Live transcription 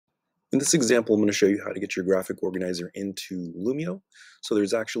In this example, I'm going to show you how to get your graphic organizer into Lumio. So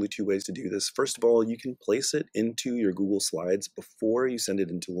there's actually two ways to do this. First of all, you can place it into your Google Slides before you send it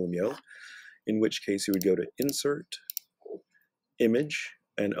into Lumio, in which case you would go to Insert, Image,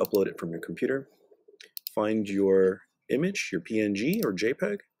 and upload it from your computer. Find your image, your PNG or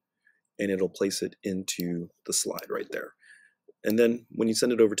JPEG, and it'll place it into the slide right there. And then when you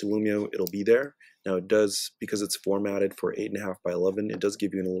send it over to Lumio, it'll be there. Now it does, because it's formatted for 8.5 by 11, it does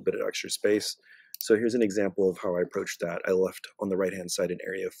give you a little bit of extra space. So here's an example of how I approached that. I left on the right-hand side an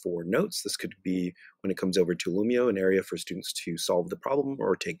area for notes. This could be, when it comes over to Lumio, an area for students to solve the problem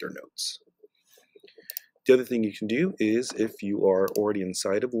or take their notes. The other thing you can do is, if you are already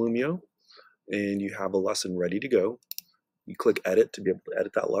inside of Lumio and you have a lesson ready to go, you click Edit to be able to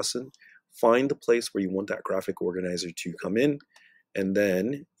edit that lesson. Find the place where you want that graphic organizer to come in, and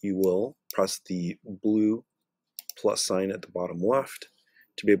then you will press the blue plus sign at the bottom left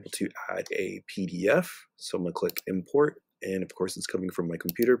to be able to add a PDF. So I'm going to click Import, and of course it's coming from my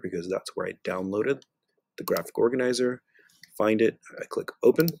computer because that's where I downloaded the graphic organizer. Find it, I click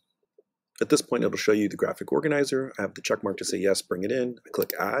Open. At this point, it'll show you the graphic organizer. I have the check mark to say yes, bring it in. I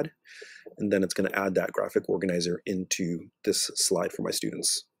click Add, and then it's going to add that graphic organizer into this slide for my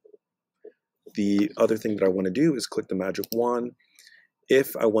students. The other thing that I want to do is click the magic wand.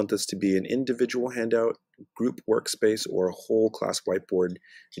 If I want this to be an individual handout, group workspace, or a whole class whiteboard,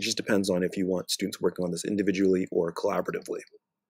 it just depends on if you want students working on this individually or collaboratively.